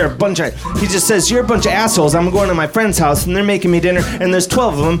 you guys are a bunch of... He just says, you're a bunch of assholes. I'm going to my friend's house, and they're making me dinner, and there's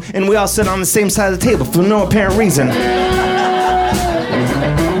 12 of them, and we all sit on the same side of the table for no apparent reason.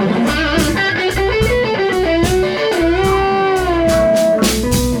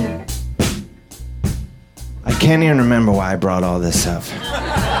 I can't even remember why I brought all this up.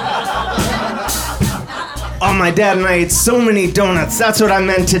 Oh, my dad and I ate so many donuts. That's what I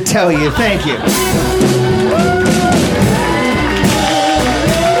meant to tell you. Thank you.